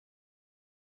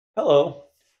Hello.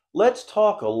 Let's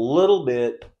talk a little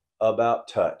bit about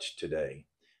touch today.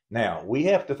 Now, we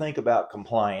have to think about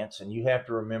compliance, and you have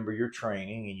to remember your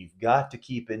training, and you've got to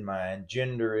keep in mind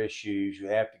gender issues. You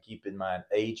have to keep in mind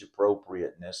age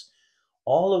appropriateness,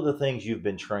 all of the things you've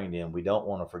been trained in, we don't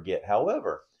want to forget.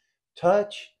 However,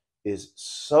 touch is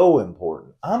so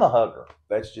important. I'm a hugger.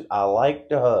 I like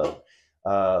to hug.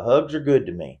 Hugs are good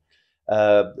to me.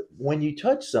 When you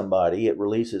touch somebody, it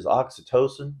releases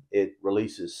oxytocin, it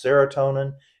releases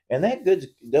serotonin, and that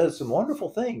does some wonderful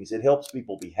things. It helps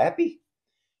people be happy,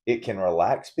 it can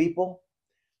relax people.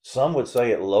 Some would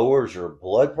say it lowers your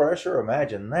blood pressure.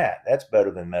 Imagine that. That's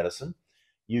better than medicine.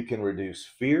 You can reduce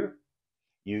fear.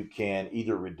 You can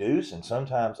either reduce and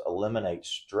sometimes eliminate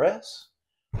stress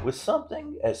with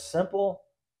something as simple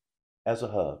as a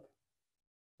hug.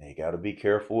 Now, you got to be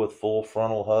careful with full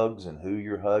frontal hugs and who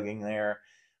you're hugging there,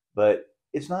 but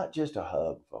it's not just a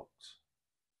hug, folks.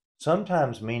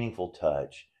 Sometimes meaningful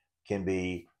touch can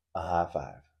be a high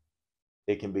five.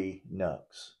 It can be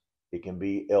nucks. It can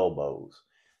be elbows.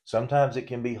 Sometimes it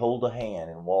can be hold a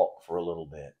hand and walk for a little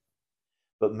bit.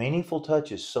 But meaningful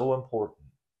touch is so important.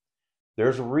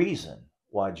 There's a reason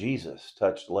why Jesus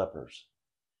touched lepers.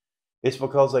 It's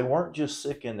because they weren't just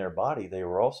sick in their body, they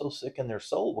were also sick in their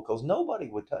soul because nobody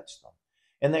would touch them.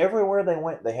 And everywhere they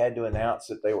went, they had to announce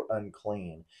that they were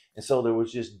unclean. And so there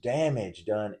was just damage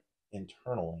done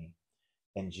internally.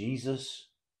 And Jesus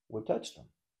would touch them.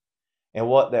 And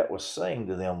what that was saying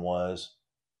to them was,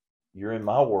 you're in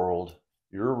my world,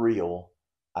 you're real,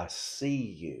 I see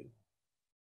you,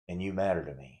 and you matter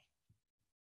to me.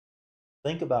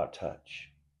 Think about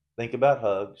touch. Think about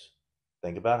hugs.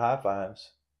 Think about high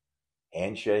fives,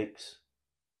 handshakes,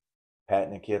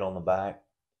 patting a kid on the back.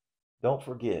 Don't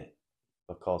forget,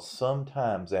 because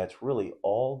sometimes that's really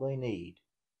all they need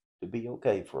to be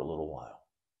okay for a little while.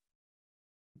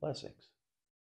 Blessings.